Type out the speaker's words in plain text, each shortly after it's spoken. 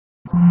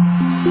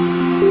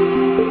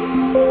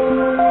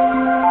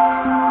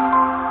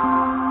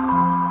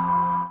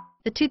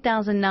The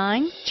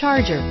 2009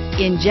 Charger.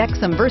 Inject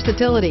some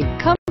versatility,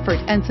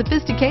 comfort, and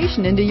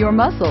sophistication into your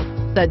muscle.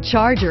 The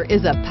Charger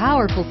is a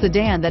powerful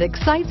sedan that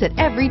excites at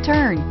every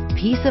turn.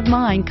 Peace of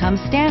mind comes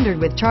standard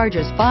with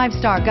Charger's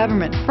 5-star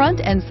government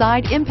front and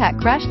side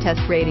impact crash test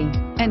rating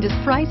and is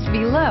priced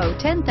below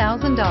 $10,000.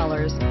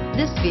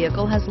 This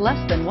vehicle has less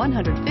than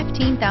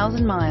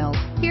 115,000 miles.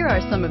 Here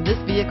are some of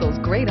this vehicle's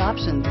great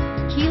options: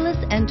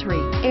 keyless entry,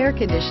 air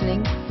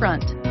conditioning,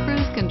 front,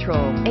 cruise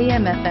control,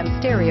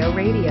 AM/FM stereo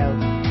radio,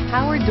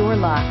 power door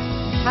locks,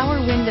 power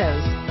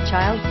windows,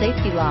 child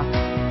safety locks,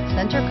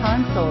 center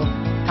console,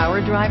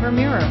 power driver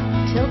mirror,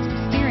 tilt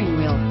steering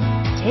wheel.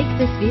 Take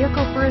this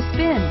vehicle for a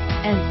spin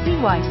and see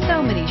why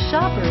so many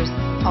shoppers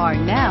are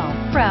now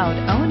proud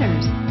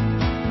owners.